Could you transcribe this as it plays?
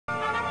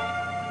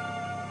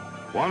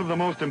One of the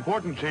most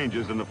important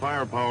changes in the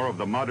firepower of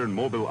the modern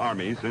mobile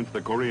army since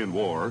the Korean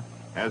War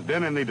has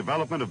been in the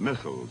development of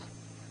missiles.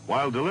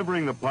 While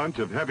delivering the punch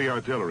of heavy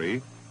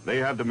artillery, they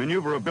have the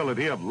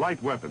maneuverability of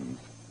light weapons.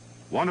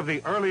 One of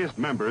the earliest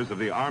members of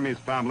the Army's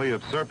family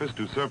of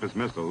surface-to-surface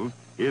missiles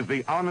is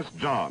the Honest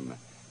John,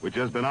 which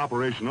has been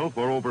operational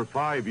for over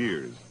 5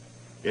 years.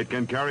 It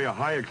can carry a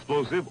high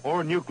explosive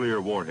or nuclear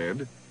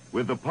warhead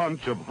with the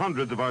punch of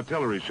hundreds of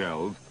artillery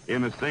shells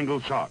in a single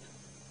shot.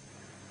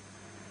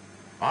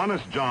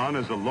 Honest John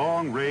is a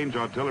long-range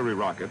artillery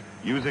rocket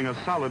using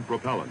a solid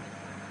propellant.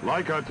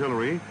 Like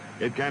artillery,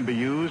 it can be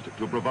used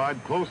to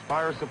provide close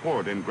fire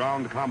support in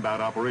ground combat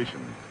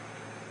operations.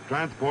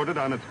 Transported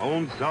on its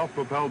own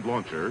self-propelled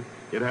launcher,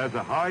 it has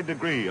a high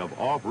degree of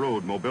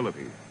off-road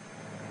mobility.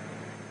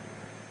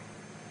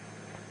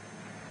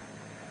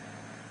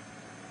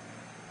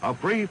 A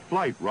free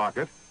flight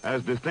rocket,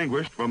 as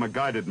distinguished from a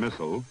guided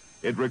missile,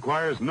 it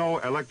requires no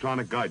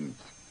electronic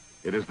guidance.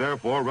 It is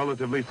therefore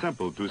relatively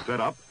simple to set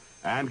up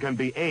and can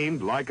be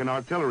aimed like an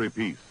artillery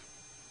piece.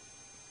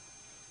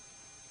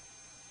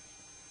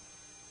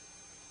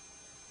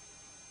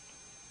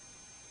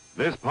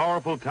 This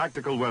powerful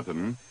tactical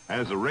weapon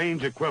has a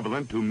range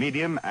equivalent to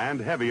medium and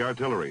heavy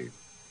artillery.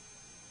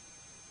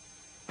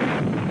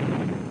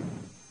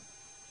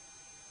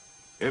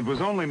 It was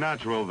only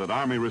natural that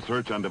Army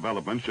Research and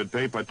Development should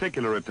pay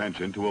particular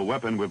attention to a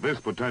weapon with this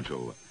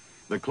potential.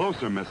 The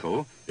Closer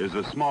missile is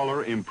a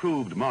smaller,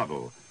 improved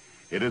model.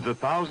 It is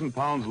 1,000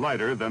 pounds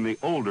lighter than the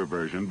older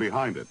version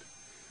behind it.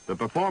 The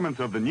performance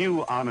of the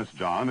new Honest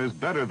John is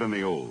better than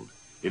the old.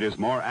 It is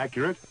more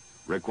accurate,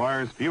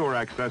 requires fewer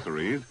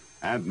accessories,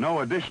 and no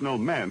additional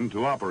men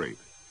to operate.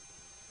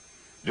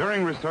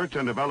 During research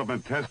and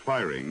development test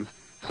firings,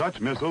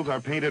 such missiles are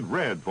painted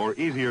red for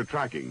easier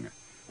tracking.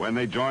 When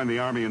they join the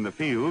Army in the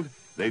field,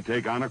 they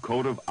take on a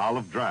coat of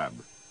olive drab.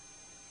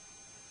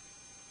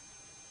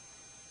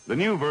 The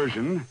new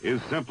version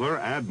is simpler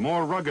and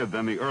more rugged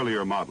than the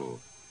earlier model.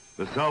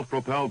 The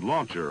self-propelled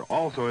launcher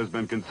also has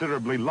been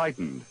considerably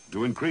lightened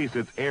to increase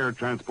its air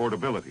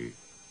transportability.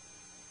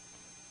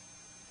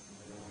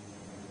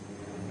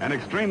 An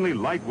extremely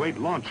lightweight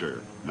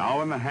launcher,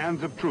 now in the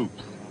hands of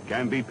troops,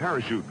 can be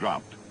parachute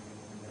dropped.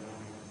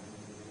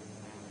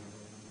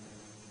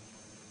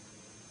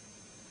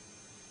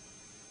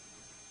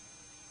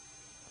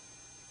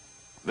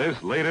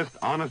 This latest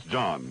Honest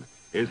John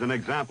is an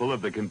example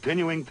of the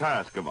continuing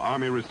task of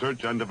Army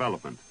Research and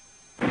Development,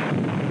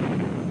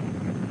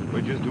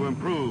 which is to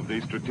improve the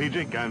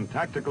strategic and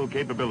tactical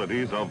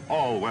capabilities of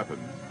all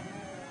weapons.